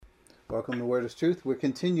Welcome to Word is Truth. We're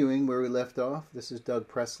continuing where we left off. This is Doug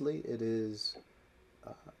Presley. It is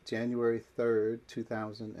January 3rd,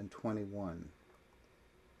 2021.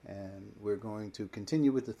 And we're going to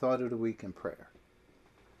continue with the thought of the week and prayer.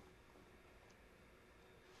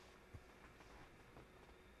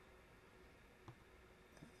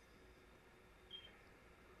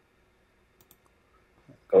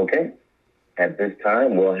 Okay. At this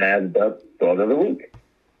time, we'll have the thought of the week.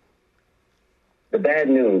 The bad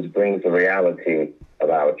news brings the reality of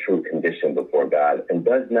our true condition before God and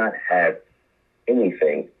does not have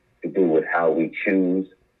anything to do with how we choose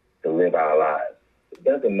to live our lives. It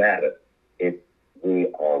doesn't matter if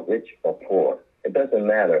we are rich or poor. It doesn't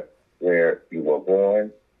matter where you were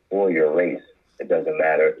born or your race. It doesn't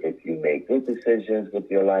matter if you make good decisions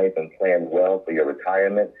with your life and plan well for your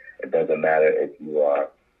retirement. It doesn't matter if you are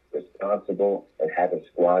responsible and haven't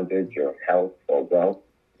squandered your health or wealth.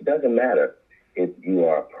 It doesn't matter if you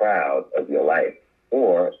are proud of your life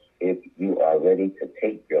or if you are ready to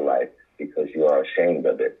take your life because you are ashamed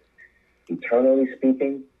of it. Eternally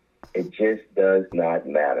speaking, it just does not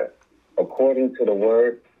matter. According to the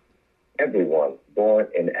word, everyone born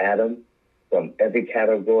in Adam from every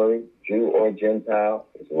category, Jew or Gentile,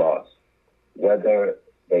 is lost, whether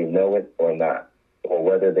they know it or not, or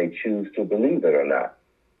whether they choose to believe it or not.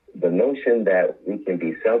 The notion that we can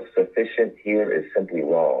be self-sufficient here is simply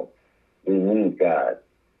wrong. We need God.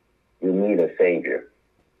 We need a Savior.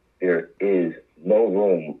 There is no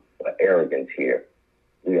room for arrogance here.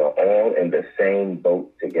 We are all in the same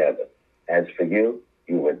boat together. As for you,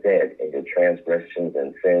 you were dead in your transgressions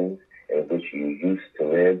and sins in which you used to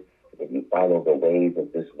live when you follow the ways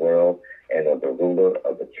of this world and of the ruler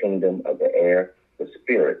of the kingdom of the air, the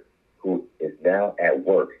Spirit, who is now at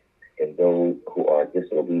work in those who are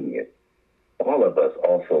disobedient. All of us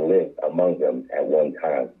also lived among them at one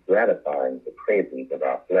time, gratifying the cravings of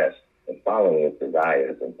our flesh and following its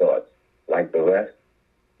desires and thoughts. Like the rest,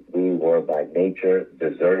 we were by nature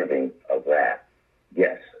deserving of wrath.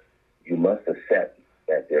 Yes, you must accept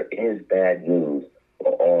that there is bad news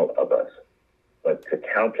for all of us. But to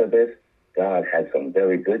counter this, God has some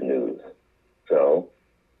very good news. So,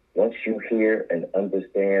 once you hear and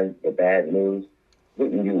understand the bad news,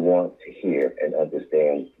 wouldn't you want to hear and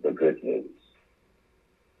understand the good news?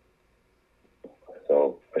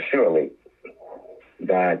 So, surely,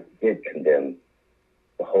 God did condemn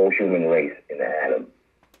the whole human race in Adam.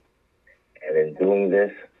 And in doing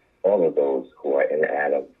this, all of those who are in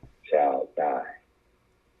Adam shall die.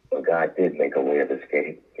 But God did make a way of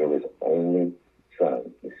escape through his only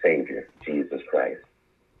Son, the Savior, Jesus Christ.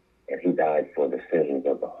 And he died for the sins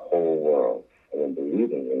of the whole world. And in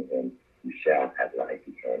believing in him, you shall have life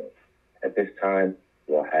eternal. At this time,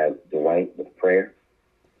 we'll have Dwight with prayer.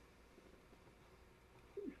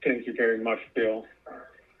 Thank you very much, Bill.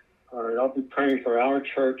 All right, I'll be praying for our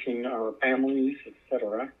church and our families,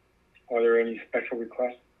 etc. Are there any special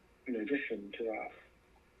requests in addition to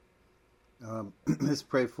that? Let's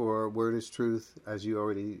pray for Word is Truth, as you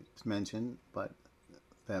already mentioned, but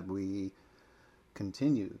that we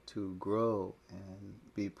continue to grow and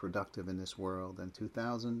be productive in this world in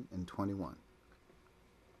 2021.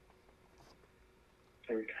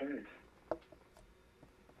 Okay.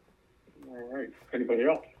 All right. Anybody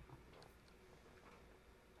else?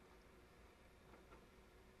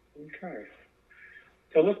 Okay.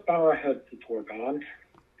 So let's bow our heads before God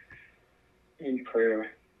in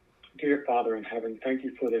prayer. Dear Father in heaven, thank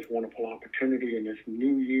you for this wonderful opportunity in this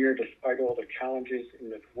new year, despite all the challenges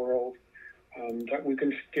in this world, that we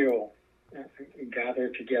can still gather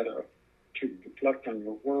together to reflect on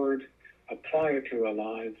your word, apply it to our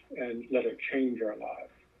lives, and let it change our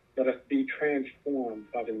lives. Let us be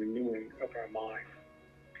transformed by the renewing of our mind.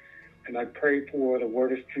 And I pray for the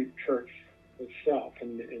Word is Truth Church itself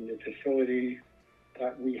and the facility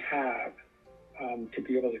that we have to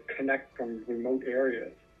be able to connect from remote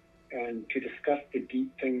areas and to discuss the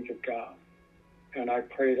deep things of God. And I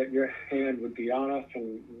pray that your hand would be on us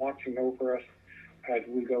and watching over us as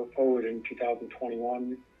we go forward in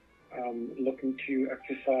 2021, looking to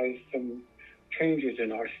exercise some changes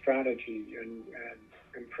in our strategy and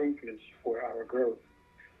improvements for our growth.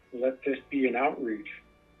 Let this be an outreach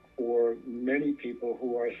for many people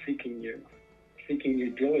who are seeking you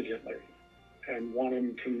diligently and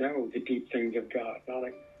wanting to know the deep things of God,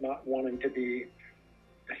 not wanting to be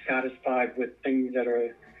satisfied with things that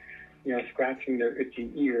are, scratching their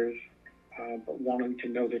itching ears, but wanting to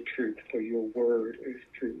know the truth, for your word is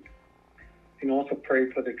truth. And also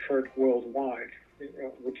pray for the church worldwide,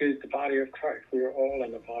 which is the body of Christ. We are all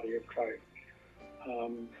in the body of Christ.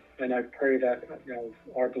 And I pray that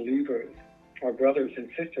our believers, our brothers and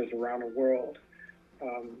sisters around the world,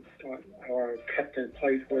 are kept in a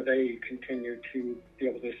place where they continue to be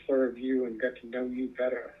able to serve you and get to know you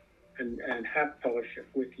better and have fellowship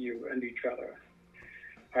with you and each other.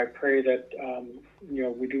 I pray that,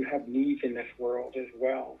 we do have needs in this world as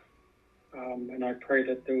well. And I pray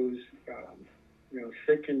that those,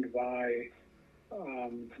 sickened by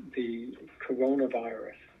the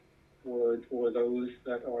coronavirus or those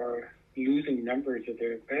that are losing members of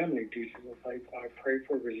their family due to this, I pray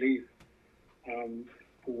for relief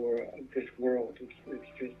for this world. It's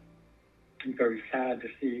just very sad to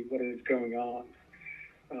see what is going on.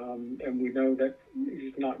 And we know that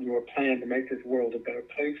it's not your plan to make this world a better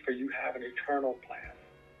place, for you have an eternal plan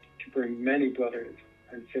to bring many brothers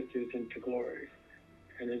and sisters into glory.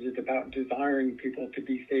 And it is about desiring people to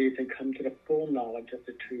be saved and come to the full knowledge of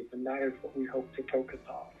the truth. And that is what we hope to focus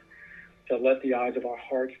on. So let the eyes of our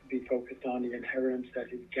hearts be focused on the inheritance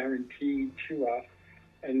that is guaranteed to us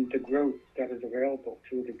and the growth that is available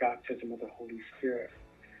through the baptism of the Holy Spirit.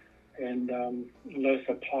 And let us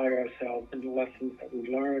apply ourselves in the lessons that we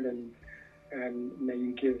learn, and may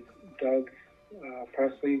you give Doug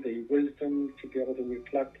Presley the wisdom to be able to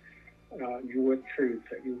reflect your truth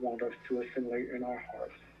that you want us to assimilate in our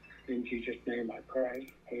hearts. In Jesus' name I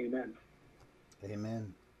pray. Amen.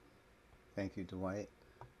 Amen. Thank you, Dwight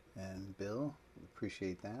and Bill.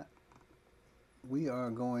 Appreciate that. We are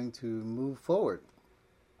going to move forward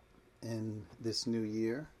in this new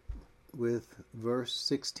year with verse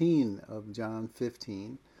 16 of John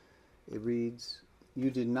 15. It reads,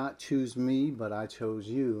 "You did not choose me, but I chose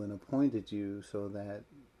you and appointed you so that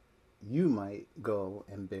you might go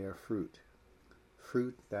and bear fruit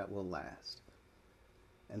that will last.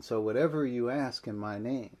 And so whatever you ask in my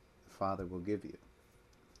name, the Father will give you."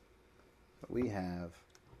 We have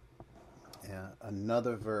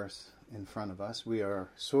another verse in front of us. We are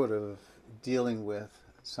sort of dealing with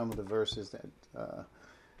some of the verses that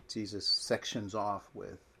Jesus sections off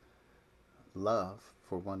with love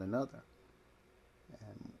for one another.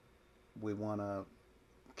 And we want to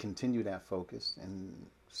continue that focus and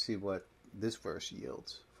see what this verse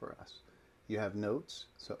yields for us. You have notes.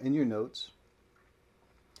 So in your notes,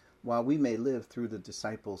 while we may live through the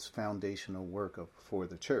disciples' foundational work for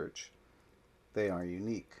the church, they are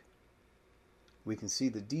unique. We can see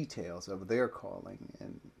the details of their calling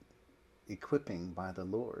and equipping by the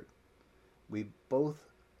Lord. We both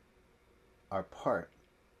are part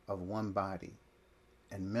of one body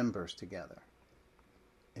and members together.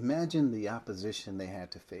 Imagine the opposition they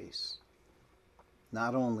had to face,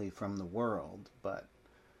 not only from the world, but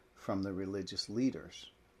from the religious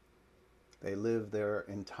leaders. They lived their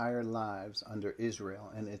entire lives under Israel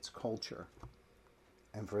and its culture,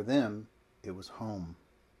 and for them, it was home.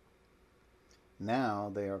 Now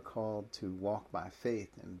they are called to walk by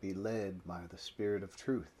faith and be led by the Spirit of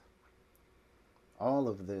truth. All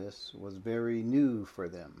of this was very new for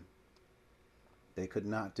them. They could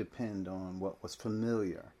not depend on what was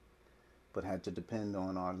familiar, but had to depend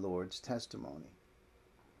on our Lord's testimony.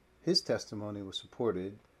 His testimony was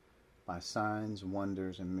supported by signs,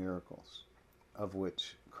 wonders, and miracles, of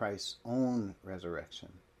which Christ's own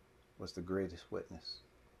resurrection was the greatest witness.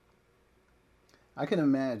 I can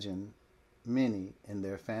imagine many in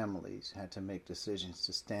their families had to make decisions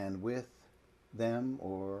to stand with them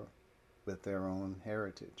or with their own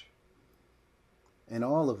heritage. In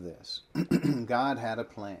all of this, God had a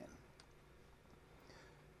plan.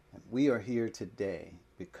 And we are here today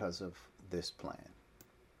because of this plan.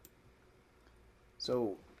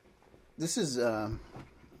 So this is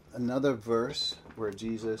another verse where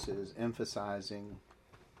Jesus is emphasizing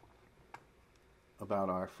about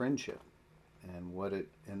our friendship and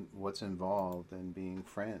what's involved in being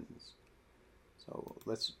friends. So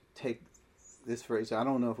let's take this phrase. I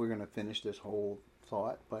don't know if we're going to finish this whole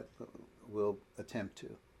thought, but we'll attempt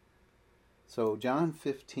to. So John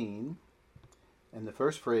 15, and the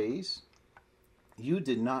first phrase, "You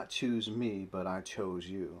did not choose me, but I chose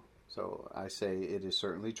you." So I say it is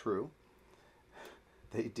certainly true.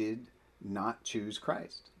 They did not choose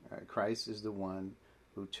Christ. Christ is the one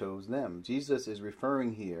who chose them. Jesus is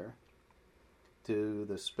referring here to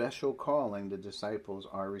the special calling the disciples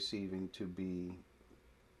are receiving to be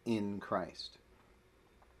in Christ.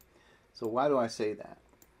 So why do I say that?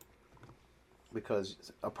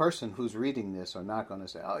 Because a person who's reading this are not going to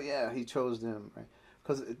say, "Oh yeah, he chose them," right?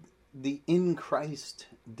 Because the in Christ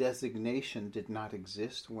designation did not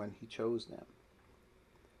exist when he chose them.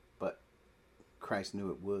 But Christ knew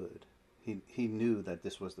it would. He knew that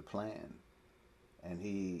this was the plan. And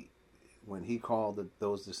when he called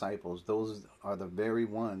those disciples, those are the very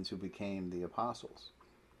ones who became the apostles.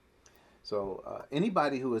 So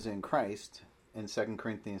anybody who is in Christ, in 2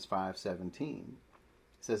 Corinthians 5:17,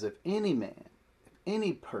 says, if any man, if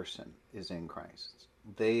any person is in Christ,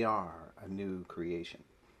 they are a new creation.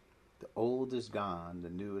 The old is gone, the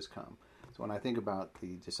new has come. So when I think about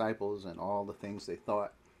the disciples and all the things they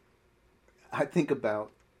thought, I think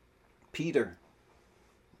about Peter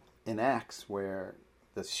in Acts, where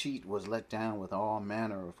the sheet was let down with all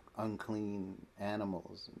manner of unclean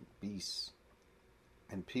animals and beasts.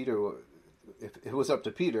 And Peter, if it was up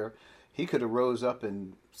to Peter, he could have rose up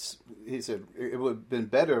and he said, it would have been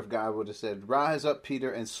better if God would have said, rise up,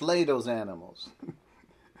 Peter, and slay those animals.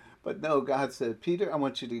 But no, God said, Peter, I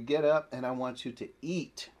want you to get up and I want you to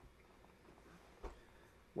eat.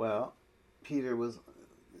 Well, Peter was,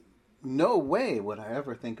 no way would I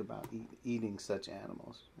ever think about eating such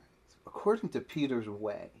animals. According to Peter's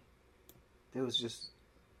way, it was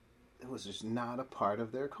just not a part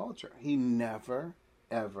of their culture. He never,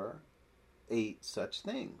 ever ate such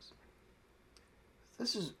things.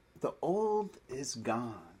 This is, the old is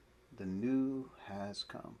gone, the new has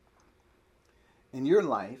come. In your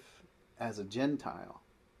life as a Gentile,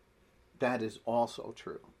 that is also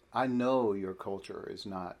true. I know your culture is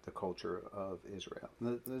not the culture of Israel.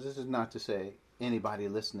 This is not to say anybody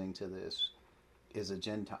listening to this is a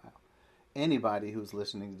Gentile. Anybody who's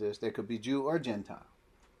listening to this, they could be Jew or Gentile.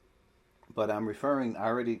 But I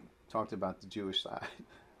already talked about the Jewish side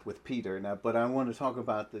with Peter now, but I want to talk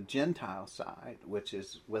about the Gentile side, which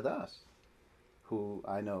is with us, who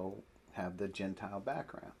I know have the Gentile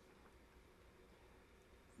background.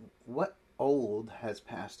 What old has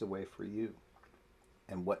passed away for you,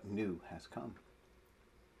 and what new has come?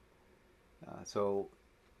 So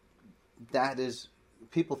that is,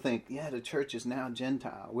 people think, yeah, the church is now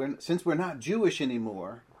Gentile. Since we're not Jewish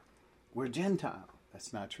anymore, we're Gentile.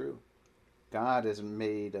 That's not true. God has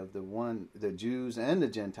made of the Jews and the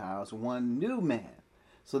Gentiles one new man.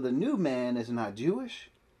 So the new man is not Jewish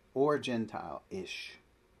or Gentile-ish.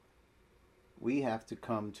 We have to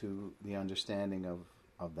come to the understanding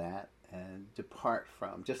of that and depart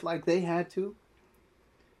from, just like they had to,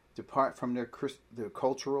 depart from their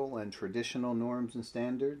cultural and traditional norms and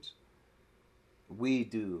standards. We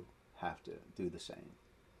do have to do the same.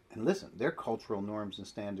 And listen, their cultural norms and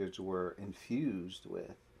standards were infused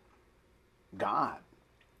with God.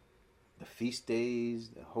 The feast days,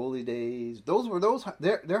 the holy days,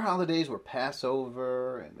 their holidays were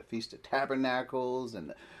Passover and the Feast of Tabernacles,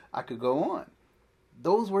 and I could go on.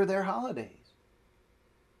 Those were their holidays.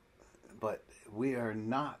 But we are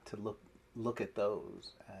not to look at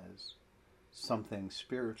those as something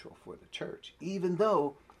spiritual for the church, even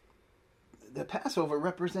though the Passover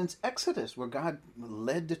represents Exodus, where God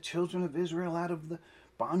led the children of Israel out of the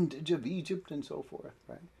bondage of Egypt and so forth,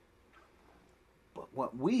 right? But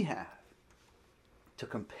what we have to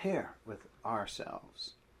compare with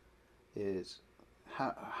ourselves is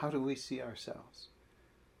how do we see ourselves?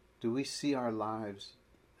 Do we see our lives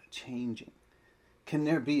changing? Can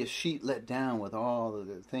there be a sheet let down with all of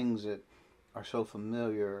the things that are so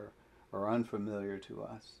familiar or unfamiliar to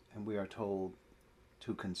us, and we are told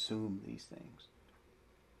to consume these things?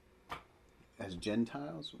 As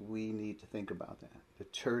Gentiles, we need to think about that. The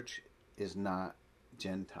church is not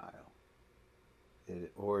Gentile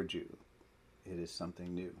or Jew. It is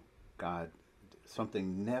something new. God,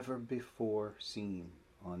 something never before seen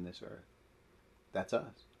on this earth. That's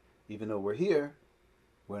us. Even though we're here,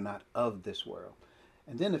 we're not of this world.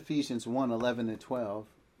 And then Ephesians 1:11 and 12,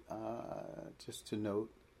 just to note,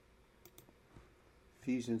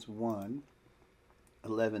 Ephesians 1:11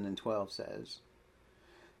 and 12 says,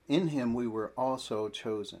 in him we were also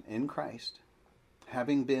chosen, in Christ,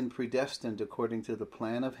 having been predestined according to the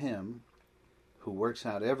plan of him who works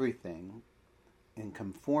out everything in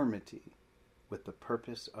conformity with the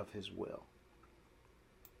purpose of his will.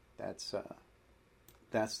 That's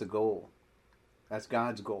the goal. That's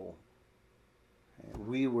God's goal. And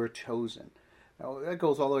we were chosen. Now, that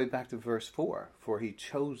goes all the way back to verse 4. For he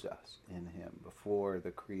chose us in him before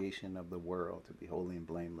the creation of the world to be holy and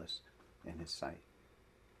blameless in his sight.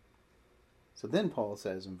 So then Paul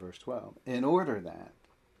says in verse 12, in order that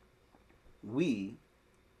we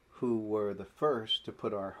who were the first to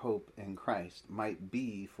put our hope in Christ might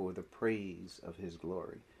be for the praise of his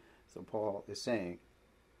glory. So Paul is saying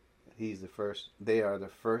they are the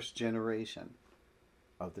first generation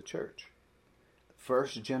of the church.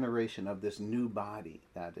 First generation of this new body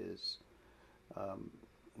that is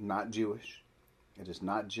not Jewish. It is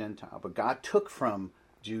not Gentile. But God took from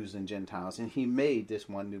Jews and Gentiles and he made this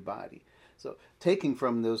one new body. So taking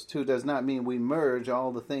from those two does not mean we merge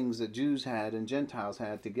all the things that Jews had and Gentiles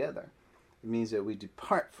had together. It means that we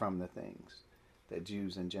depart from the things that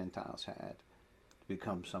Jews and Gentiles had to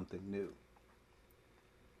become something new.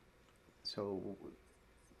 So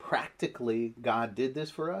practically God did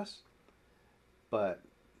this for us, but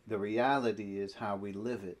the reality is how we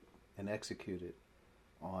live it and execute it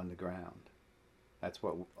on the ground. That's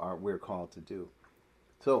what we're called to do.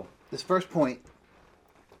 So this first point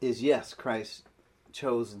is, yes, Christ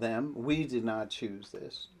chose them. We did not choose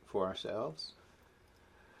this for ourselves.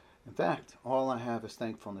 In fact, all I have is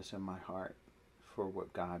thankfulness in my heart for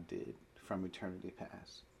what God did from eternity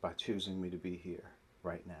past by choosing me to be here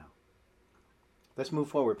right now. Let's move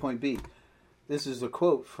forward. Point B. This is a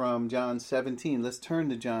quote from John 17. Let's turn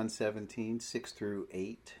to John 17, 6 through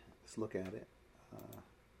 8. Let's look at it.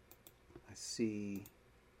 I see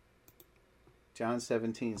John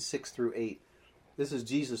 17, 6 through 8. This is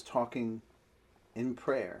Jesus talking in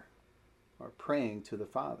prayer, or praying to the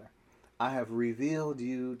Father. I have revealed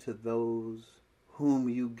you to those whom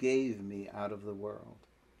you gave me out of the world.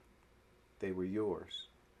 They were yours.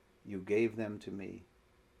 You gave them to me,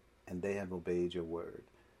 and they have obeyed your word.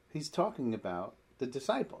 He's talking about the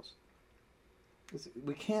disciples.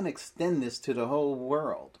 We can't extend this to the whole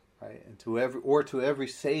world, right? And to every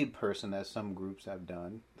saved person, as some groups have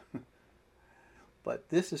done. But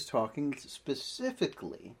this is talking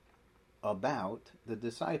specifically about the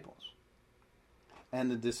disciples.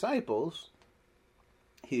 And the disciples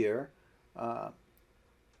here are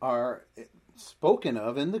spoken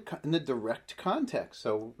of in the direct context.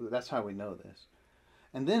 So that's how we know this.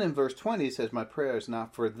 And then in verse 20 it says, my prayer is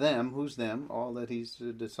not for them. Who's them? All that he's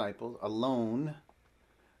the disciples alone.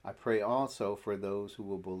 I pray also for those who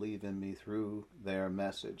will believe in me through their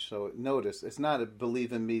message. So notice, it's not a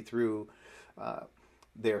believe in me through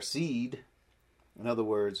their seed. In other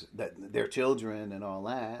words, that their children and all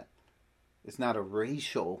that. It's not a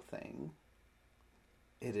racial thing.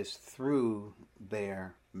 It is through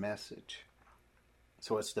their message.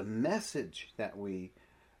 So it's the message that we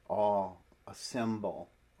all assemble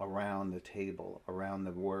around the table, around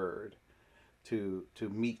the word, to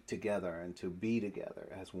meet together and to be together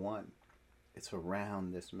as one. It's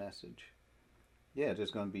around this message. Yeah,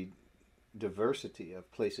 there's going to be diversity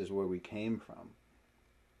of places where we came from,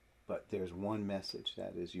 but there's one message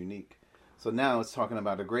that is unique. So now it's talking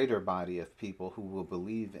about a greater body of people who will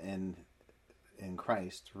believe in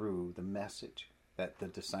Christ through the message that the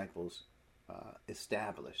disciples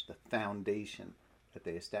established, the foundation that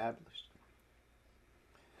they established.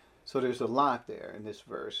 So there's a lot there in this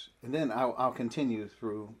verse. And then I'll continue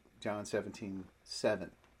through John 17:7.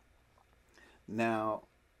 Now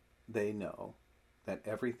they know that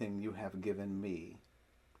everything you have given me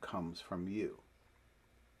comes from you.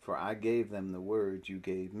 For I gave them the words you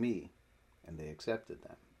gave me, and they accepted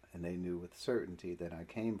them. And they knew with certainty that I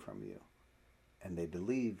came from you. And they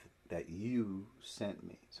believed that you sent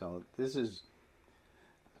me. So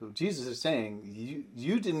Jesus is saying,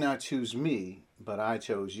 you did not choose me, but I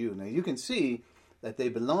chose you. Now you can see that they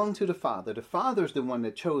belong to the Father. The Father is the one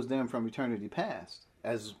that chose them from eternity past,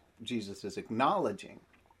 as Jesus is acknowledging.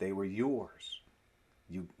 They were yours,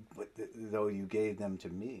 though you gave them to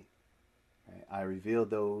me. Right? I revealed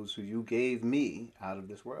those who you gave me out of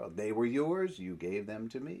this world. They were yours, you gave them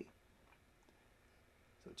to me.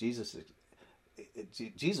 So Jesus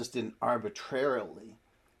didn't arbitrarily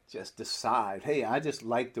just decide, hey, I just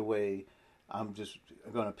like the way I'm just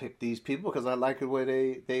going to pick these people because I like the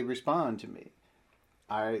way they respond to me.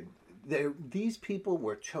 These people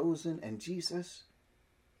were chosen, and Jesus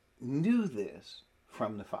knew this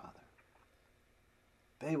from the Father.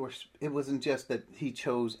 It wasn't just that he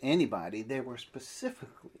chose anybody. They were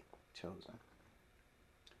specifically chosen.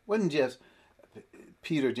 It wasn't just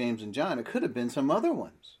Peter, James, and John. It could have been some other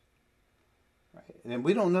ones. Right? And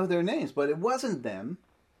we don't know their names, but it wasn't them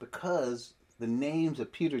because the names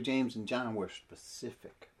of Peter, James, and John were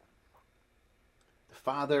specific. The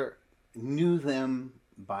Father knew them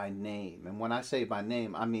by name. And when I say by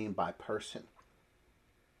name, I mean by person.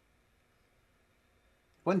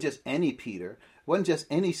 It wasn't just any Peter. It wasn't just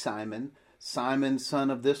any Simon. Simon, son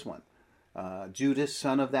of this one. Judas,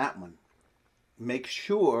 son of that one. Make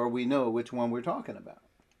sure we know which one we're talking about.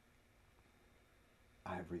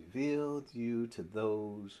 I have revealed you to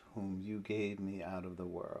those whom you gave me out of the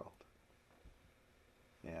world.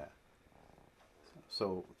 Yeah.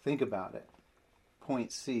 So think about it.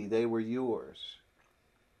 Point C, they were yours.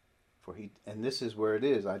 And this is where it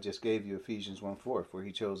is. I just gave you Ephesians 1:4, for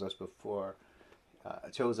he chose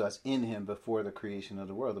us in him before the creation of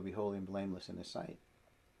the world to be holy and blameless in his sight.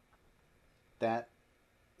 That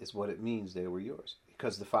is what it means they were yours.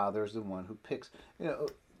 Because the Father is the one who picks.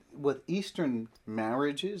 With Eastern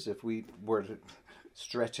marriages, if we were to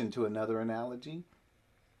stretch into another analogy,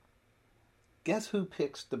 guess who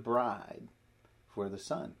picks the bride for the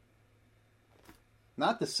son?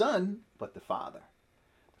 Not the son, but the Father.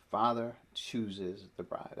 Father chooses the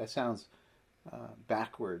bride. That sounds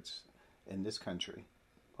backwards in this country,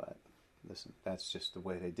 but listen, that's just the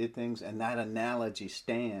way they did things, and that analogy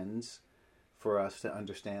stands for us to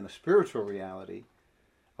understand a spiritual reality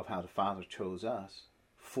of how the Father chose us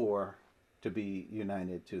to be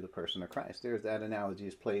united to the person of Christ. That analogy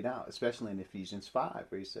is played out, especially in Ephesians 5,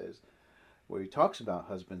 where he talks about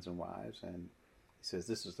husbands and wives, and he says,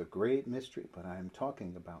 this is a great mystery, but I am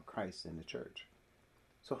talking about Christ in the church.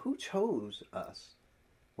 So who chose us?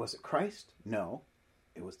 Was it Christ? No,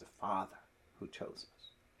 it was the Father who chose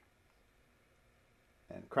us.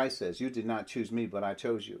 And Christ says, you did not choose me, but I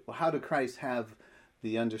chose you. Well, how did Christ have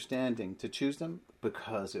the understanding to choose them?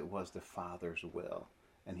 Because it was the Father's will,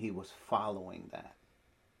 and he was following that.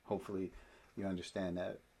 Hopefully you understand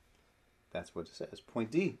that. That's what it says.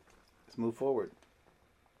 Point D. Let's move forward.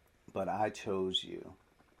 But I chose you.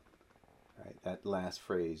 Right? That last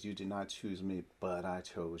phrase, you did not choose me, but I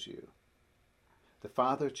chose you. The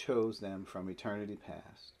Father chose them from eternity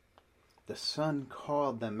past. The Son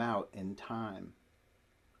called them out in time.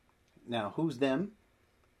 Now, who's them?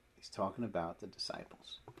 He's talking about the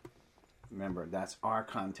disciples. Remember, that's our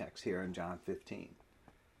context here in John 15.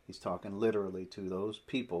 He's talking literally to those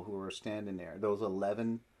people who are standing there, those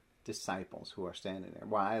 11 disciples who are standing there.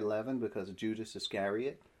 Why 11? Because Judas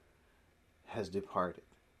Iscariot has departed.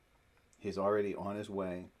 He's already on his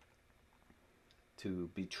way to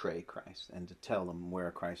betray Christ and to tell them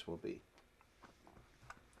where Christ will be.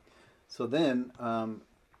 So then,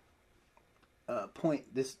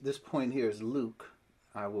 this point here is Luke.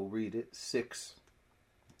 I will read it,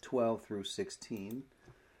 6:12 through 16.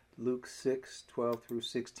 Luke 6:12 through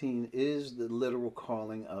 16 is the literal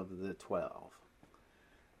calling of the 12.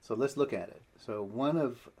 So let's look at it. So one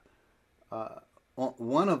of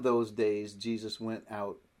those days, Jesus went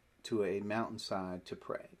out to a mountainside to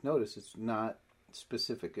pray. Notice it's not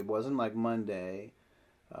specific. It wasn't like Monday,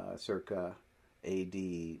 circa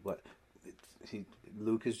A.D.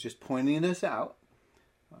 Luke is just pointing this out.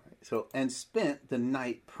 All right. So, and spent the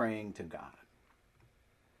night praying to God.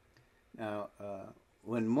 Now,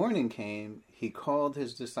 when morning came, he called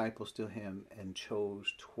his disciples to him and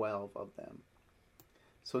chose 12 of them.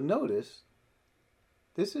 So notice,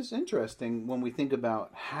 this is interesting when we think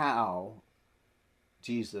about how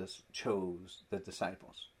Jesus chose the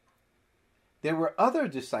disciples. There were other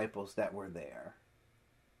disciples that were there,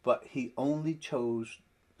 but he only chose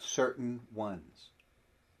certain ones.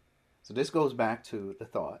 So this goes back to the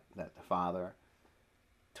thought that the Father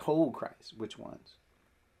told Christ which ones.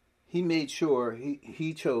 He made sure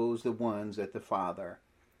he chose the ones that the Father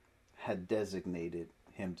had designated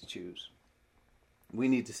him to choose. We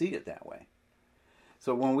need to see it that way.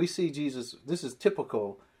 So when we see Jesus, this is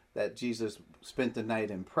typical that Jesus spent the night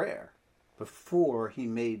in prayer before he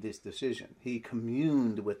made this decision. He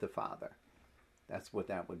communed with the Father. That's what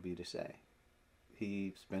that would be to say.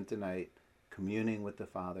 He spent the night communing with the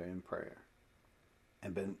Father in prayer.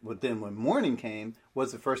 And then when morning came,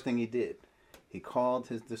 what's the first thing he did? He called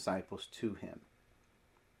his disciples to him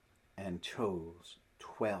and chose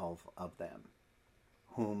 12 of them,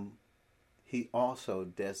 whom he also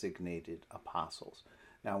designated apostles.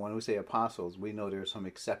 Now, when we say apostles, we know there are some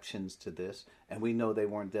exceptions to this, and we know they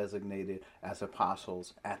weren't designated as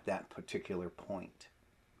apostles at that particular point.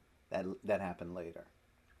 That happened later.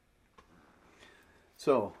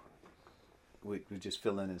 So, we just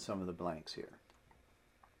fill in some of the blanks here.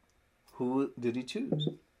 Who did he choose?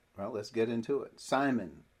 Well, let's get into it.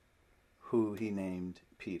 Simon, who he named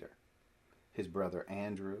Peter. His brother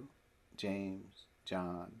Andrew, James,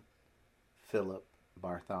 John, Philip,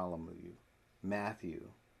 Bartholomew, Matthew,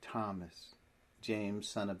 Thomas, James,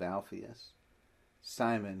 son of Alphaeus,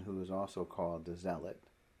 Simon, who is also called the Zealot,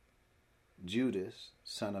 Judas,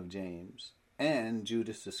 son of James, and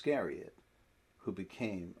Judas Iscariot, who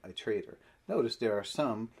became a traitor. Notice there are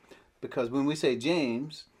some, because when we say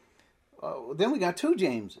James, then we got two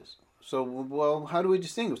Jameses. So, well, how do we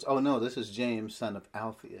distinguish? Oh, no, this is James, son of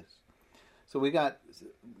Alphaeus. So we got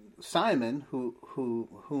Simon,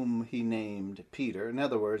 whom he named Peter. In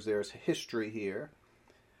other words, there's history here.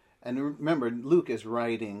 And remember, Luke is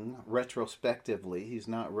writing retrospectively. He's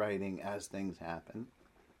not writing as things happen.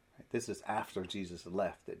 This is after Jesus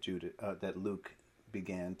left that Luke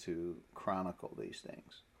began to chronicle these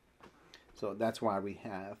things. So that's why we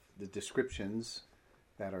have the descriptions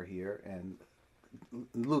that are here. And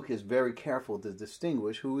Luke is very careful to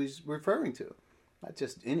distinguish who he's referring to. Not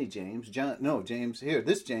just any James. James here.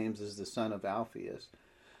 This James is the son of Alphaeus.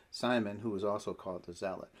 Simon, who is also called the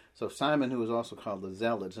Zealot. So Simon, who is also called the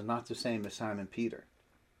Zealot, is not the same as Simon Peter.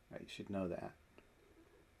 Right? You should know that.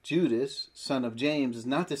 Judas, son of James, is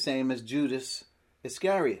not the same as Judas,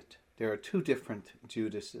 Iscariot. There are two different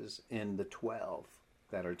Judases in the 12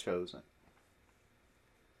 that are chosen.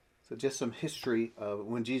 So just some history of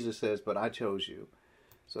when Jesus says, "But I chose you."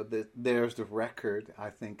 So there's the record, I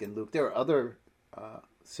think, in Luke. There are other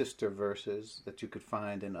sister verses that you could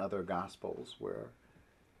find in other Gospels where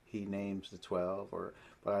he names the 12.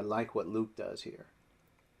 But I like what Luke does here.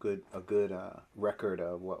 A good record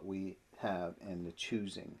of what we have in the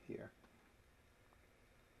choosing here.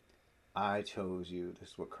 I chose you. This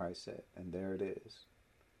is what Christ said, and there it is.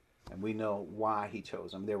 And we know why he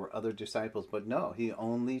chose them. There were other disciples, but no, he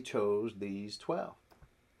only chose these 12.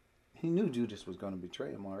 He knew Judas was going to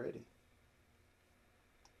betray him already.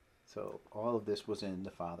 So all of this was in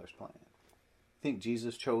the Father's plan. Think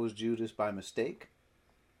Jesus chose Judas by mistake?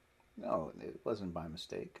 No, it wasn't by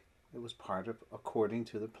mistake. It was part of according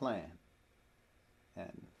to the plan,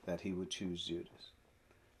 and that he would choose Judas.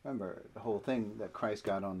 Remember, the whole thing that Christ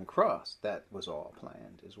got on the cross, that was all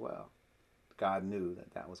planned as well. God knew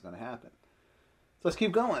that was going to happen. So let's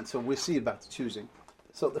keep going. So we see about the choosing.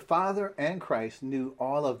 So the Father and Christ knew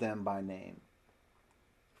all of them by name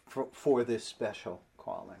for this special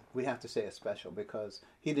calling. We have to say a special because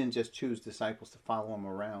he didn't just choose disciples to follow him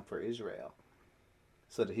around for Israel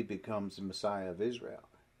so that he becomes the Messiah of Israel.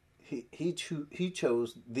 He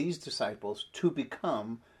chose these disciples to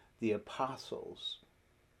become the apostles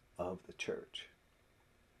of the church.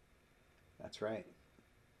 That's right.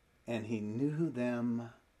 And he knew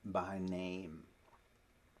them by name.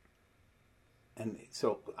 And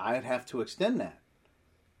so I'd have to extend that.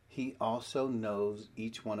 He also knows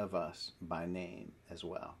each one of us by name as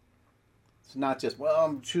well. It's not just, well,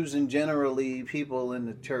 I'm choosing generally people in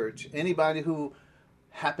the church. Anybody who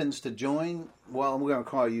happens to join, well, I'm going to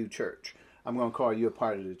call you church. I'm going to call you a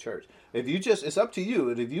part of the church. It's up to you.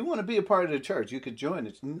 And if you want to be a part of the church, you could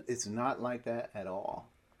join. It's not like that at all.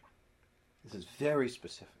 This is very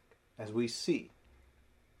specific, as we see.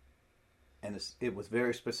 And it was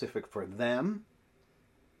very specific for them,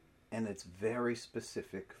 and it's very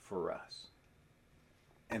specific for us.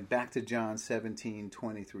 And back to John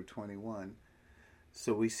 17:20 through 21.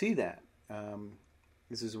 So we see that.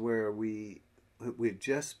 This is where we've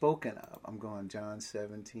just spoken of. I'm going John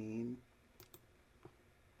 17.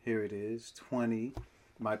 Here it is, 20.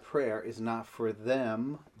 My prayer is not for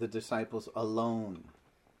them, the disciples alone.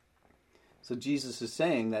 So Jesus is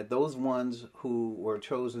saying that those ones who were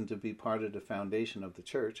chosen to be part of the foundation of the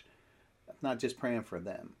church, I'm not just praying for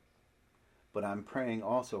them, but I'm praying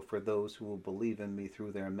also for those who will believe in me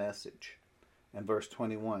through their message. And verse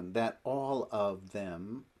 21, that all of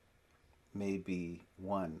them may be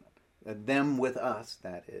one. Them with us,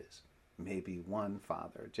 that is, may be one,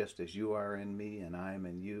 Father. Just as you are in me and I am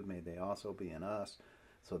in you, may they also be in us,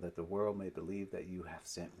 so that the world may believe that you have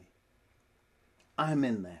sent me. I'm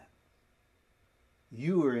in that.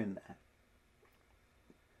 You are in that.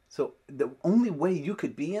 So the only way you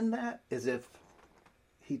could be in that is if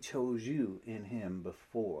he chose you in him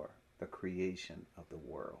before the creation of the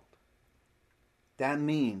world. That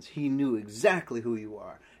means he knew exactly who you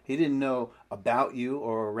are. He didn't know about you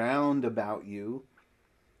or around about you.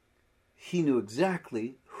 He knew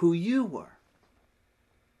exactly who you were.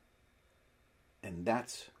 And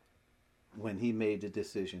that's when he made the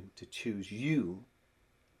decision to choose you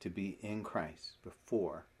to be in Christ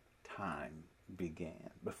before time began,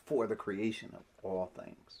 before the creation of all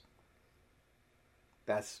things.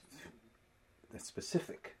 That's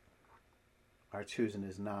specific. Our choosing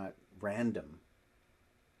is not random.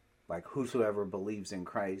 Like whosoever believes in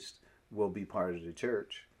Christ will be part of the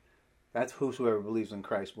church. That's whosoever believes in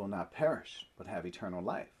Christ will not perish, but have eternal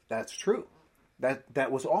life. That's true.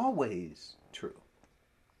 That was always true.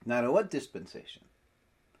 No matter what dispensation.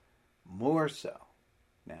 More so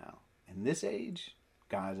now. In this age,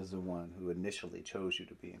 God is the one who initially chose you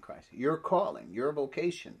to be in Christ. Your calling, your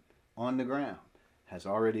vocation on the ground has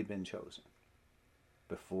already been chosen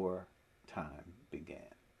before time began.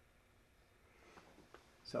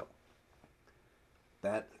 So,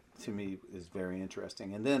 that to me is very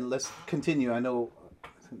interesting. And then let's continue. I know,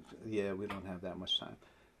 we don't have that much time.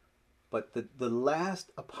 But the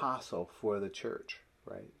last apostle for the church,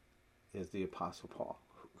 right, is the Apostle Paul.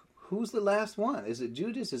 Who's the last one? Is it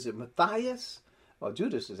Judas? Is it Matthias? Well,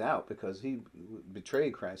 Judas is out because he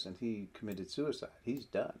betrayed Christ and he committed suicide. He's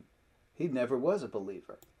done. He never was a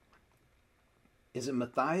believer. Is it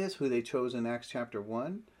Matthias, who they chose in Acts chapter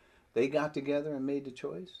 1? They got together and made the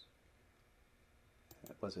choice?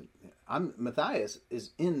 Matthias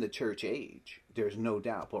is in the church age. There's no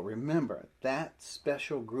doubt. But remember, that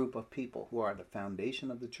special group of people who are the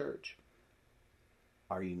foundation of the church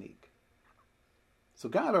are unique. So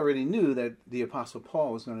God already knew that the Apostle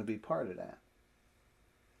Paul was going to be part of that.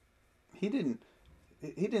 He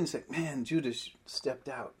didn't say, man, Judas stepped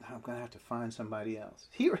out. I'm going to have to find somebody else.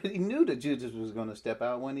 He already knew that Judas was going to step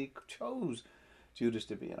out when he chose Judas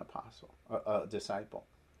to be an apostle, a disciple.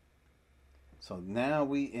 So now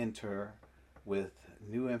we enter with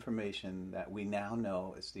new information that we now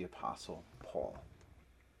know is the Apostle Paul.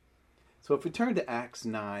 So if we turn to Acts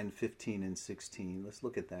 9, 15 and 16, let's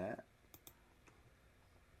look at that.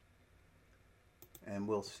 And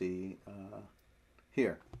we'll see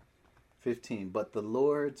here, 15. But the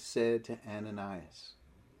Lord said to Ananias,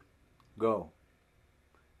 go.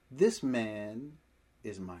 This man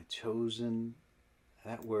is my chosen.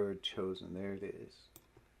 That word chosen, there it is.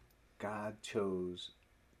 God chose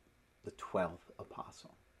the 12th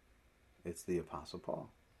apostle. It's the Apostle Paul.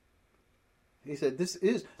 He said, this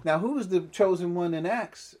is... Now, who was the chosen one in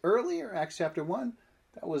Acts? Earlier, Acts chapter 1,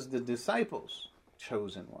 that was the disciples'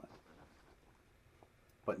 chosen one.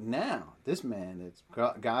 But now, this man,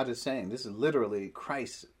 God is saying, this is literally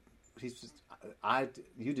Christ.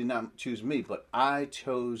 You did not choose me, but I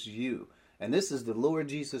chose you. And this is the Lord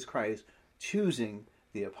Jesus Christ choosing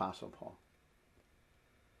the Apostle Paul.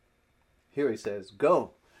 Here he says,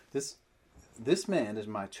 go. This man is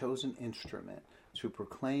my chosen instrument to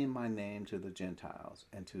proclaim my name to the Gentiles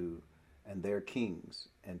and their kings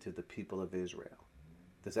and to the people of Israel.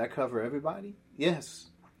 Does that cover everybody? Yes.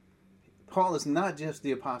 Paul is not just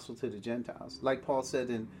the apostle to the Gentiles. Like Paul said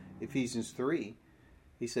in Ephesians 3,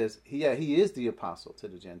 he says, he is the apostle to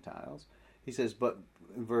the Gentiles. He says, but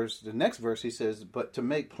the next verse he says, but to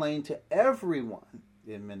make plain to everyone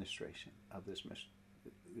the administration of this mission.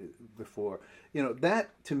 Before,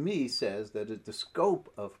 that to me says that the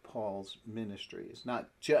scope of Paul's ministry is not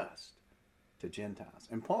just to Gentiles.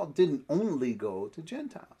 And Paul didn't only go to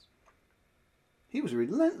Gentiles. He was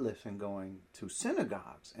relentless in going to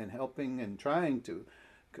synagogues and helping and trying to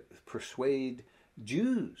persuade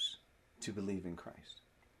Jews to believe in Christ.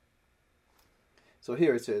 So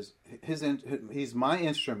here it says, he's my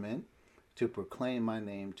instrument to proclaim my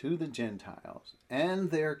name to the Gentiles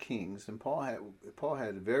and their kings. And Paul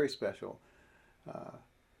had a very special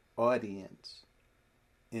audience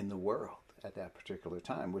in the world at that particular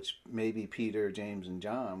time, which maybe Peter, James, and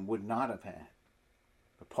John would not have had.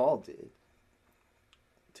 But Paul did.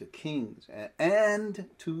 To kings and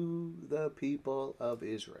to the people of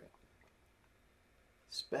Israel.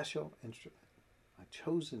 Special instrument. A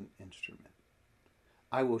chosen instrument.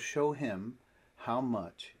 I will show him how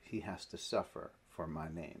much he has to suffer for my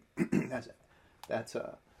name. That's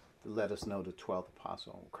to let us know the 12th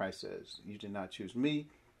apostle. Christ says, you did not choose me,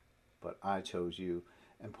 but I chose you.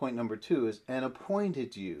 And point number 2 is, and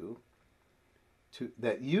appointed you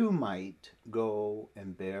that you might go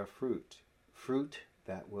and bear fruit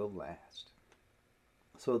that will last.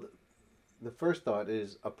 So the first thought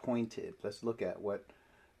is appointed. Let's look at what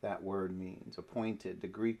that word means. Appointed. The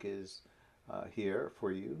Greek is here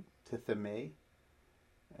for you, titheme,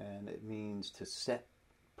 and it means to set,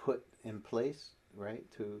 put in place, right?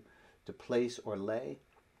 To place or lay,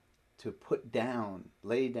 to put down,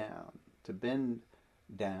 lay down, to bend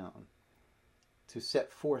down, to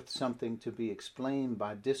set forth something to be explained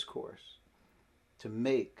by discourse, to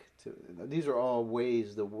make. These are all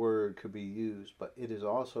ways the word could be used, but it is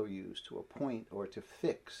also used to appoint or to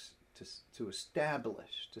fix, to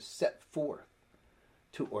establish, to set forth,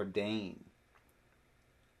 to ordain.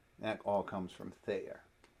 That all comes from Thayer.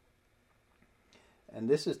 And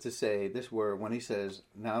this is to say, this word, when he says,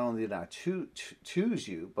 not only did I choose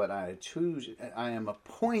you, but I am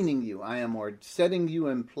appointing you, I am setting you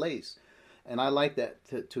in place. And I like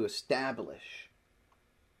that to establish.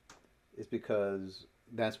 It's because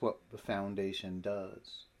that's what the foundation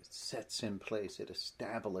does. It sets in place, it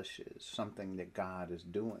establishes something that God is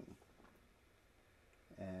doing.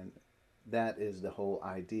 And that is the whole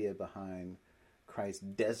idea behind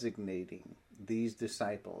Christ designating these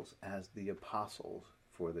disciples as the apostles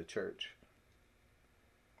for the church.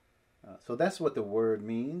 So that's what the word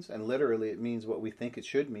means, and literally it means what we think it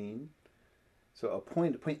should mean. So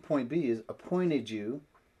point B is appointed you.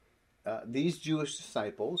 These Jewish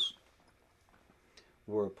disciples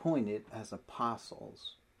were appointed as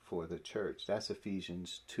apostles for the church. That's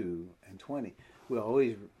Ephesians 2 and 20. We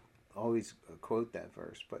always quote that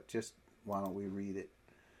verse, but just why don't we read it?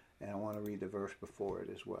 And I want to read the verse before it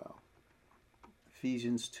as well.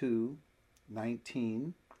 Ephesians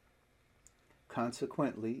 2:19.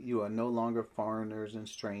 Consequently, you are no longer foreigners and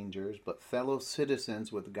strangers, but fellow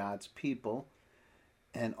citizens with God's people,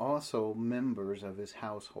 and also members of his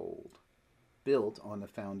household, built on the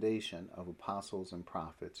foundation of apostles and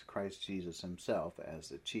prophets, Christ Jesus himself as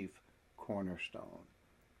the chief cornerstone.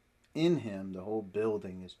 In him, the whole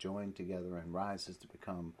building is joined together and rises to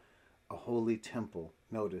become a holy temple.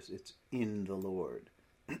 Notice it's in the Lord.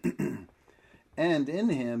 And in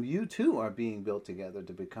him you too are being built together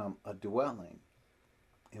to become a dwelling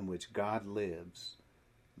in which God lives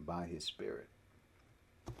by his Spirit.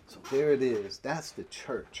 So there it is. That's the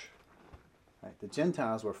church. Right? The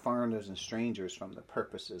Gentiles were foreigners and strangers from the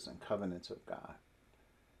purposes and covenants of God.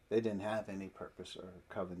 They didn't have any purpose or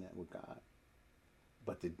covenant with God.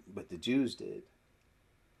 But the Jews did.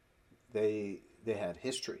 They had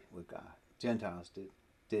history with God. Gentiles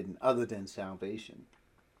didn't, other than salvation.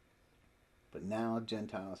 But now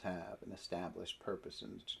Gentiles have an established purpose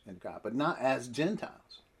in God. But not as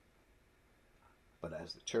Gentiles, but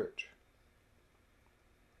as the church.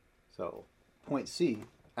 So, point C,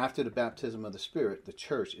 after the baptism of the Spirit, the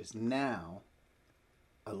church is now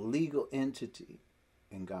a legal entity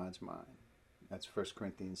in God's mind. That's 1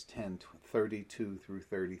 Corinthians 10, 32 through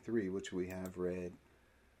 33, which we have read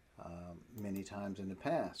many times in the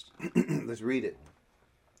past. Let's read it.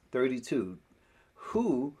 32.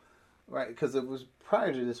 Who, right, because it was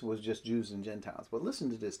prior to this was just Jews and Gentiles. But listen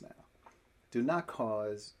to this now. Do not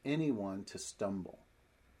cause anyone to stumble,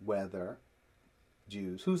 whether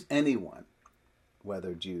Jews, who's anyone,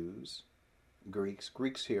 whether Jews,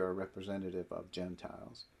 Greeks here are representative of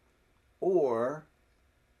Gentiles, or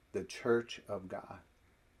the church of God.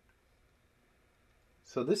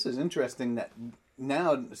 So this is interesting that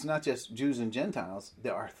now it's not just Jews and Gentiles.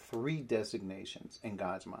 There are three designations in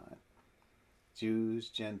God's mind. Jews,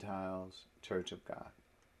 Gentiles, church of God.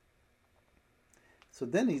 So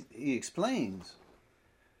then he explains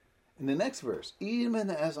in the next verse, even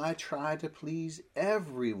as I try to please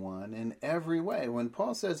everyone in every way. When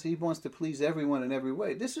Paul says he wants to please everyone in every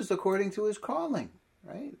way, this is according to his calling,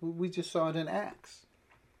 right? We just saw it in Acts.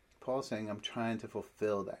 Paul saying, I'm trying to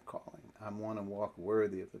fulfill that calling. I want to walk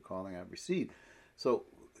worthy of the calling I've received. So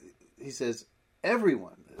he says,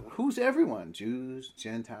 everyone. Who's everyone? Jews,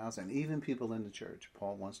 Gentiles, and even people in the church.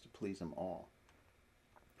 Paul wants to please them all.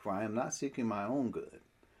 For I am not seeking my own good,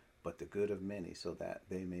 but the good of many, so that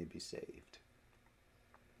they may be saved.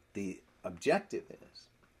 The objective is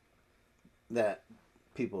that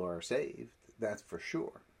people are saved, that's for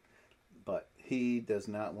sure. But he does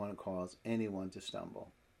not want to cause anyone to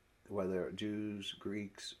stumble, whether Jews,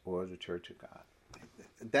 Greeks, or the church of God.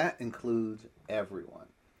 That includes everyone.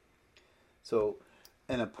 So,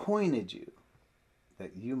 and appointed you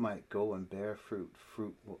that you might go and bear fruit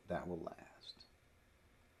that will last.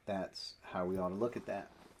 That's how we ought to look at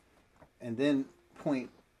that. And then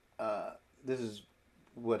this is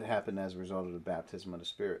what happened as a result of the baptism of the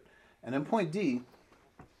Spirit. And then point D,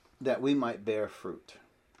 that we might bear fruit.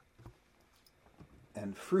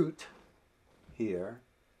 And fruit here,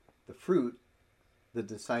 the fruit the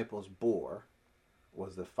disciples bore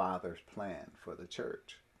was the Father's plan for the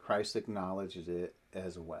church. Christ acknowledges it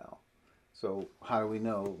as well. So how do we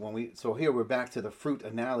know? So here we're back to the fruit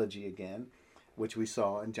analogy again, which we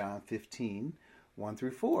saw in John 15, 1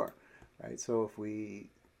 through 4. Right? So if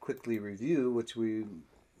we quickly review, which we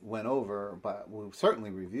went over, but we'll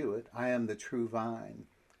certainly review it. I am the true vine,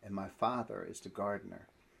 and my Father is the gardener.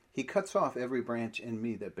 He cuts off every branch in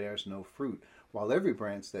me that bears no fruit, while every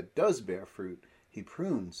branch that does bear fruit, he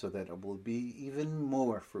prunes so that it will be even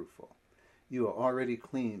more fruitful. You are already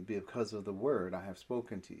clean because of the word I have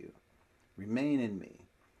spoken to you. Remain in me,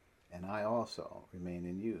 and I also remain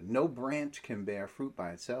in you. No branch can bear fruit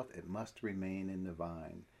by itself. It must remain in the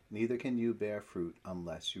vine. Neither can you bear fruit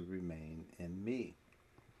unless you remain in me.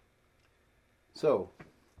 So,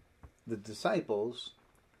 the disciples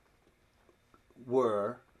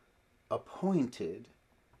were appointed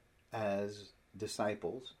as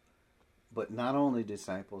disciples, but not only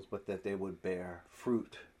disciples, but that they would bear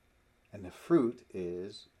fruit. And the fruit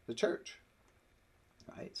is the church.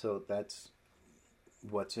 Right? So that's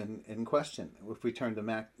what's in question. If we turn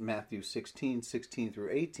to Matthew 16 through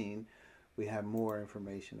 18, we have more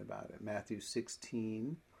information about it. Matthew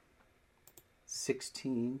 16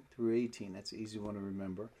 through 18. That's an easy one to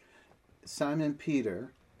remember. Simon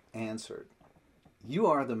Peter answered, "You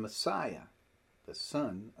are the Messiah, the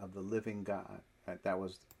Son of the living God." Right? That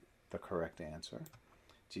was the correct answer.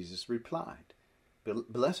 Jesus replied,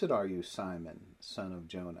 "Blessed are you, Simon, son of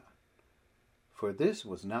Jonah. For this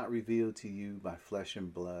was not revealed to you by flesh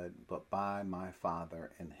and blood, but by my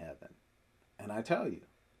Father in heaven. And I tell you,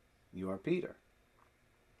 you are Peter.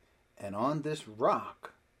 And on this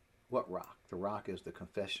rock," what rock? The rock is the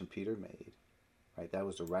confession Peter made. Right? That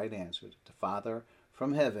was the right answer. The Father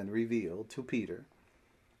from heaven revealed to Peter.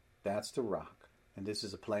 That's the rock. And this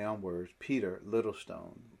is a play on words. Peter, little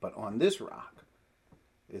stone. But on this rock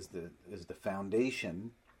is the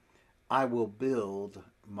foundation. I will build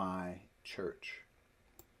my church.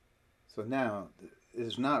 So now, it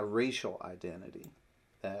is not racial identity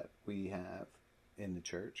that we have in the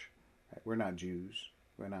church. Right? We're not Jews.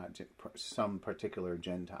 We're not some particular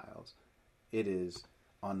Gentiles. It is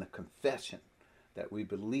on the confession that we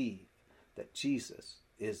believe that Jesus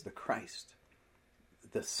is the Christ,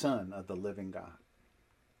 the Son of the living God.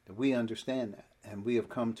 That we understand that, and we have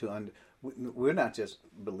come to we're not just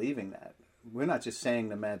believing that. We're not just saying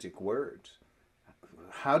the magic words.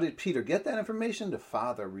 How did Peter get that information? The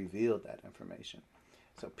Father revealed that information.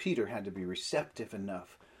 So Peter had to be receptive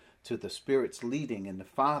enough to the Spirit's leading and the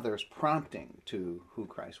Father's prompting to who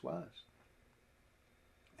Christ was.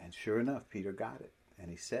 And sure enough, Peter got it.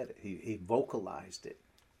 And he said it. He vocalized it.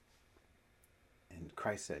 And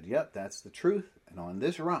Christ said, yep, that's the truth. And on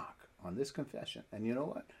this rock, on this confession. And you know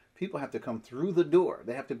what? People have to come through the door.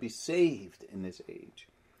 They have to be saved in this age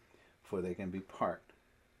before they can be part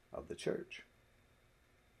of the church.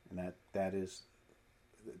 And that is,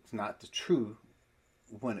 it's not the true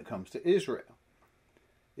when it comes to Israel.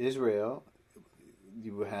 Israel,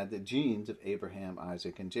 you had the genes of Abraham,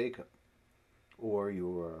 Isaac, and Jacob. Or you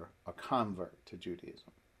were a convert to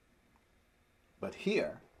Judaism. But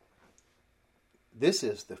here, this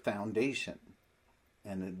is the foundation.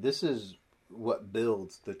 And this is what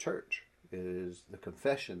builds the church, is the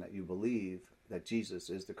confession that you believe that Jesus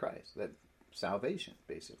is the Christ. That salvation,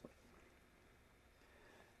 basically.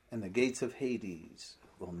 And the gates of Hades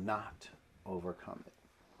will not overcome it.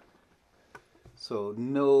 So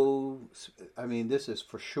this is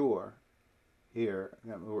for sure here,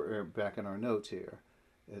 we're back in our notes here,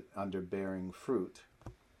 under bearing fruit,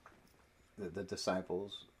 the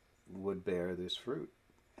disciples would bear this fruit.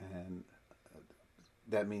 And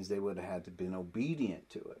that means they would have had to been obedient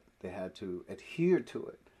to it. They had to adhere to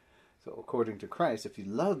it. So according to Christ, if you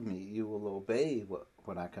love me, you will obey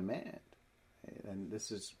what I command. And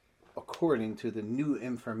this is according to the new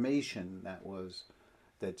information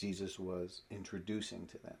that Jesus was introducing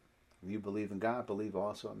to them. If you believe in God, believe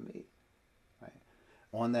also in me. Right?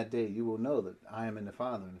 On that day, you will know that I am in the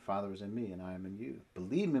Father, and the Father is in me, and I am in you.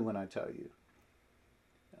 Believe me when I tell you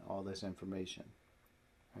all this information.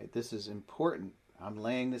 Right? This is important. I'm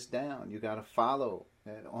laying this down. You got to follow.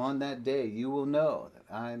 And on that day, you will know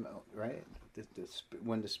that I'm right.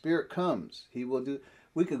 When the Spirit comes, He will do.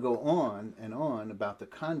 We could go on and on about the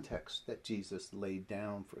context that Jesus laid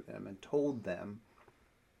down for them and told them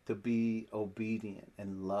to be obedient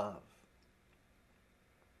and love.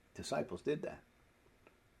 Disciples did that.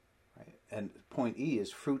 Right? And point E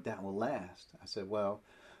is fruit that will last. I said, well,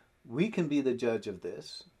 we can be the judge of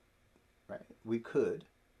this. Right? We could.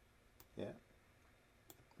 Yeah.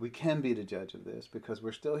 We can be the judge of this because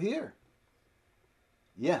we're still here.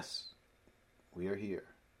 Yes, we are here.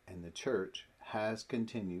 And the church has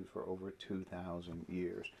continued for over 2,000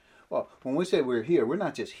 years. Well, when we say we're here, we're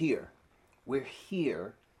not just here. We're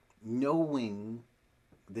here knowing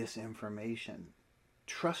this information,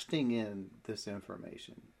 trusting in this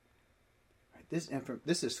information. Right?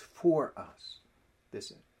 This is for us,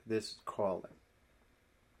 this calling.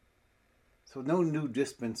 So no new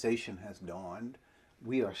dispensation has dawned.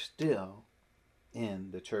 We are still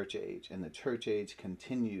in the church age, and the church age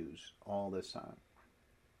continues all this time.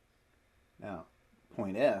 Now,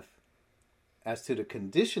 point F, as to the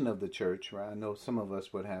condition of the church, right, I know some of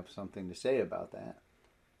us would have something to say about that.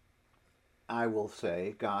 I will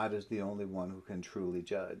say God is the only one who can truly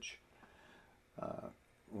judge.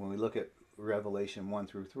 When we look at Revelation 1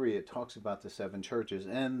 through 3, it talks about the 7 churches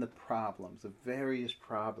and the problems, the various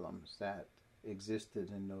problems that existed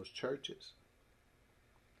in those churches.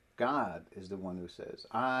 God is the one who says,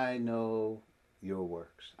 I know your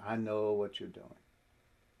works. I know what you're doing.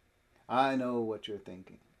 I know what you're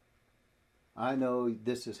thinking. I know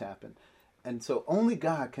this has happened. And so only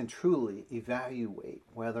God can truly evaluate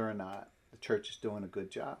whether or not the church is doing a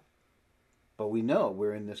good job. But we know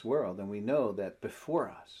we're in this world, and we know that before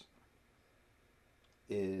us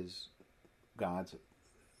is God's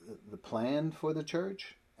the plan for the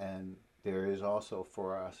church, and there is also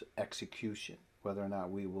for us execution, whether or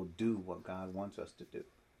not we will do what God wants us to do.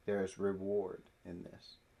 There is reward in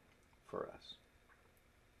this for us.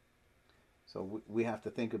 So we have to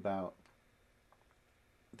think about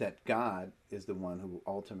that God is the one who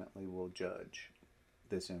ultimately will judge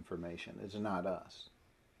this information. It's not us,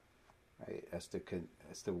 right? As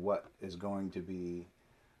to what is going to be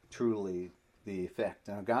truly the effect.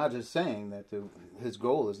 Now, God is saying that His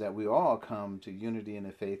goal is that we all come to unity in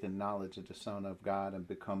the faith and knowledge of the Son of God and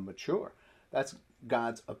become mature. That's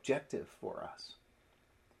God's objective for us.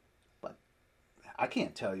 But I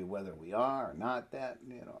can't tell you whether we are or not. That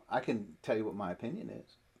I can tell you what my opinion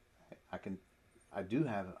is. I do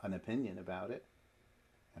have an opinion about it,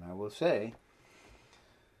 and I will say,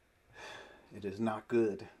 it is not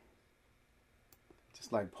good.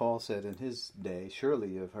 Just like Paul said in his day, surely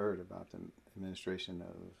you have heard about the administration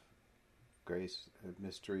of grace,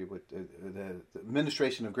 mystery, with the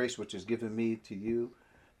administration of grace which is given me to you.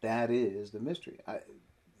 That is the mystery.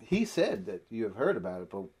 He said that you have heard about it,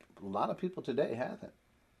 but a lot of people today haven't.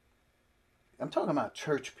 I'm talking about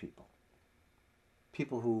church people.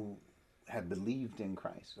 People who have believed in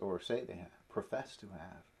Christ, or say they have, profess to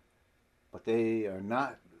have, but they are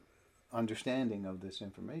not understanding of this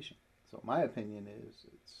information. So my opinion is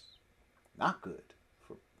it's not good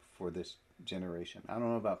for this generation. I don't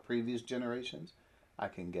know about previous generations. I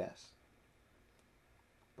can guess.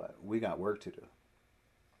 But we got work to do.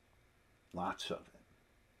 Lots of it.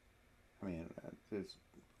 I mean, there's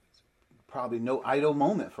probably no idle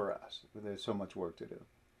moment for us. There's so much work to do.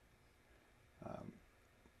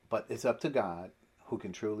 But it's up to God, who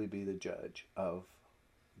can truly be the judge of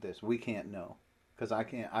this. We can't know. Because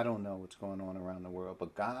I don't know what's going on around the world.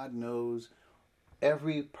 But God knows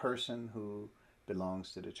every person who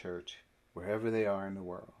belongs to the church, wherever they are in the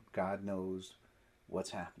world. God knows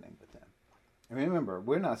what's happening with them. And remember,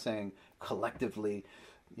 we're not saying collectively,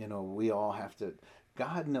 we all have to.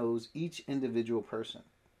 God knows each individual person.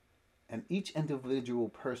 And each individual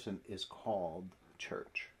person is called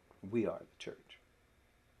church. We are the church.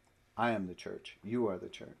 I am the church. You are the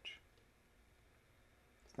church.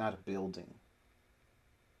 It's not a building.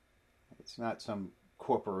 It's not some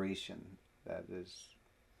corporation that is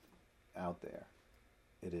out there.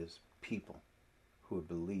 It is people who have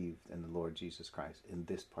believed in the Lord Jesus Christ in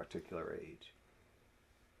this particular age.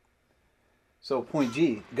 So point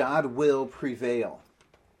G, God will prevail.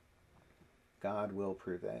 God will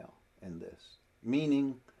prevail in this.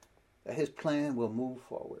 Meaning that his plan will move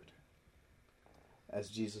forward. As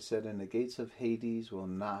Jesus said, and the gates of Hades will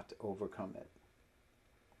not overcome it.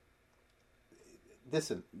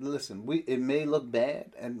 Listen, it may look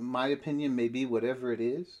bad, and my opinion may be whatever it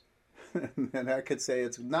is. And I could say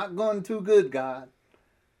it's not going too good, God.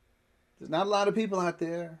 There's not a lot of people out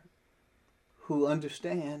there who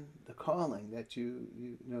understand the calling that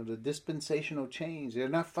the dispensational change. They're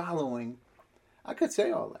not following. I could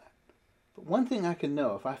say all that. But one thing I can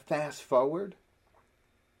know, if I fast forward,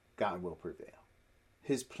 God will prevail.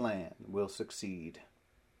 His plan will succeed.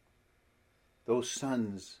 Those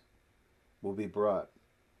sons will be brought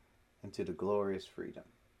into the glorious freedom.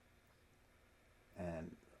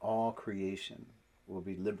 And all creation will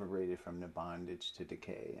be liberated from the bondage to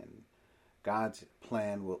decay. And God's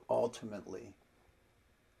plan will ultimately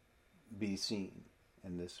be seen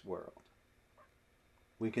in this world.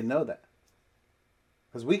 We can know that.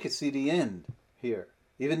 Because we could see the end here.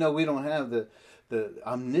 Even though we don't have the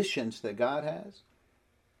omniscience that God has,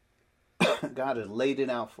 God has laid it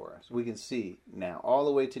out for us. We can see now all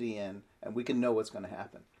the way to the end, and we can know what's going to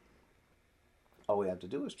happen. All we have to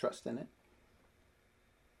do is trust in it.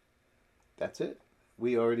 That's it.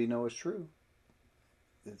 We already know it's true.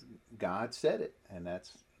 God said it, and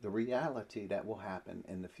that's the reality that will happen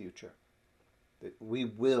in the future. That we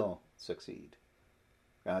will succeed.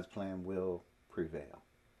 God's plan will prevail.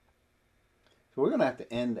 So we're going to have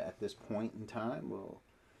to end at this point in time.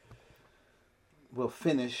 We'll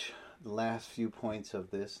finish the last few points of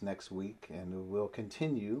this next week, and we'll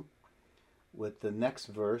continue with the next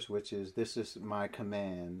verse, which is, "This is my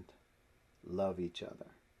command, love each other."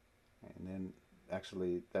 And then,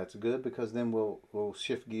 actually, that's good, because then we'll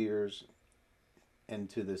shift gears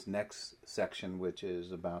into this next section, which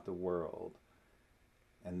is about the world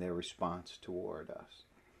and their response toward us.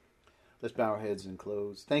 Let's bow our heads and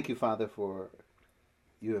close. Thank you, Father, for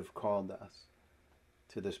you have called us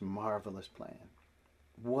to this marvelous plan.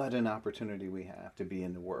 What an opportunity we have to be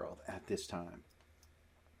in the world at this time.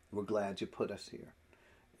 We're glad you put us here.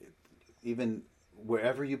 Even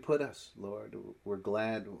wherever you put us, Lord, we're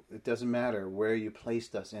glad. It doesn't matter where you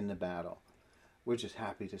placed us in the battle. We're just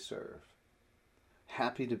happy to serve.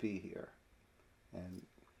 Happy to be here and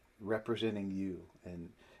representing you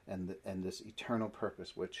and this eternal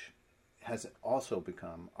purpose, which has also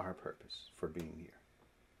become our purpose for being here.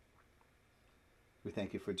 We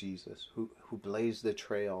thank you for Jesus, who blazed the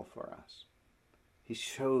trail for us. He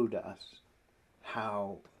showed us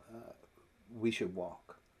how we should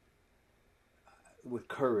walk with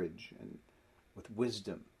courage and with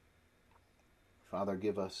wisdom. Father,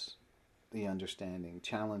 give us the understanding.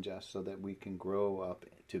 Challenge us so that we can grow up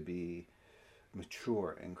to be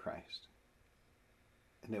mature in Christ.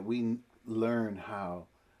 And that we learn how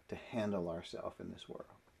to handle ourselves in this world.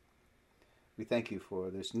 We thank you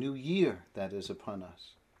for this new year that is upon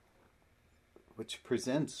us, which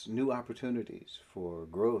presents new opportunities for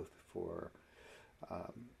growth, for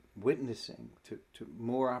witnessing, to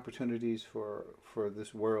more opportunities for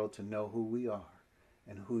this world to know who we are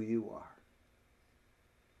and who you are,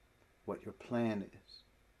 what your plan is.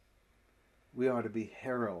 We are to be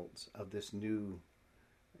heralds of this new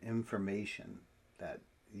information that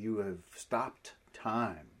you have stopped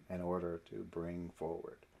time in order to bring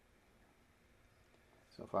forward.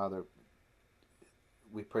 So, Father,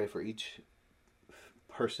 we pray for each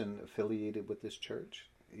person affiliated with this church.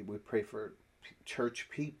 We pray for church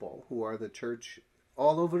people who are the church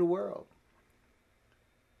all over the world.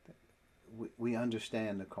 We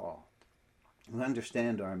understand the call. We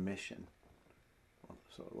understand our mission.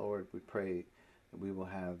 So, Lord, we pray that we will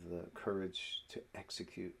have the courage to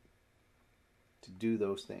execute, to do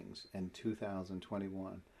those things in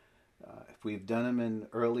 2021. If we've done them in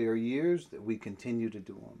earlier years, that we continue to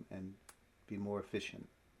do them and be more efficient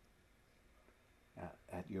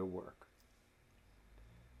at your work.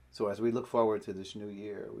 So as we look forward to this new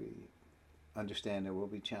year, we understand there will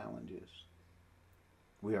be challenges.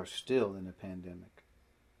 We are still in a pandemic.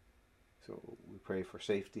 So we pray for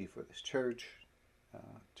safety for this church,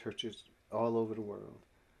 churches all over the world.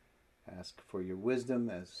 Ask for your wisdom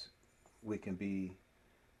as we can be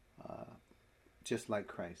just like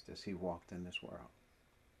Christ as he walked in this world,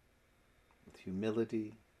 with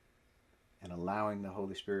humility and allowing the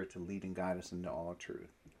Holy Spirit to lead and guide us into all truth.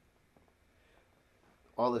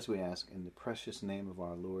 All this we ask in the precious name of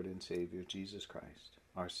our Lord and Savior, Jesus Christ,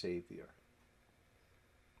 our Savior.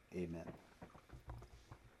 Amen.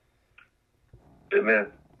 Amen.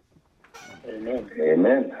 Amen.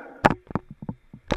 Amen.